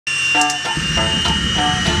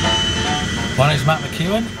My name is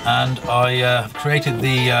McKeown, and I have created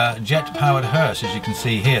the jet-powered hearse, as you can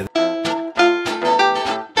see here.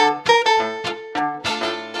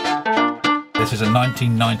 This is a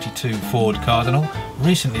 1992 Ford Cardinal,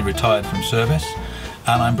 recently retired from service,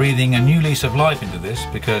 and I'm breathing a new lease of life into this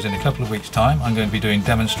because in a couple of weeks' time I'm going to be doing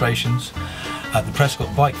demonstrations at the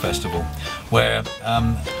Prescott Bike Festival, where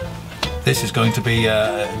this is going to be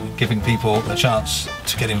giving people a chance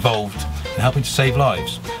to get involved in helping to save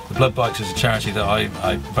lives. The Blood Bikes is a charity that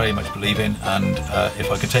I very much believe in, and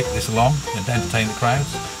if I could take this along and entertain the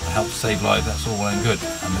crowds and help to save lives, that's all well and good,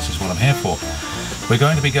 and this is what I'm here for. We're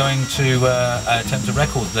going to be going to attempt a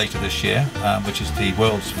record later this year, which is the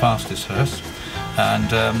world's fastest hearse, and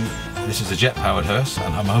this is a jet-powered hearse,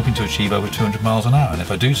 and I'm hoping to achieve over 200 miles an hour, and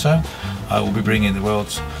if I do so, I will be bringing the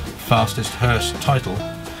world's fastest hearse title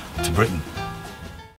to Britain.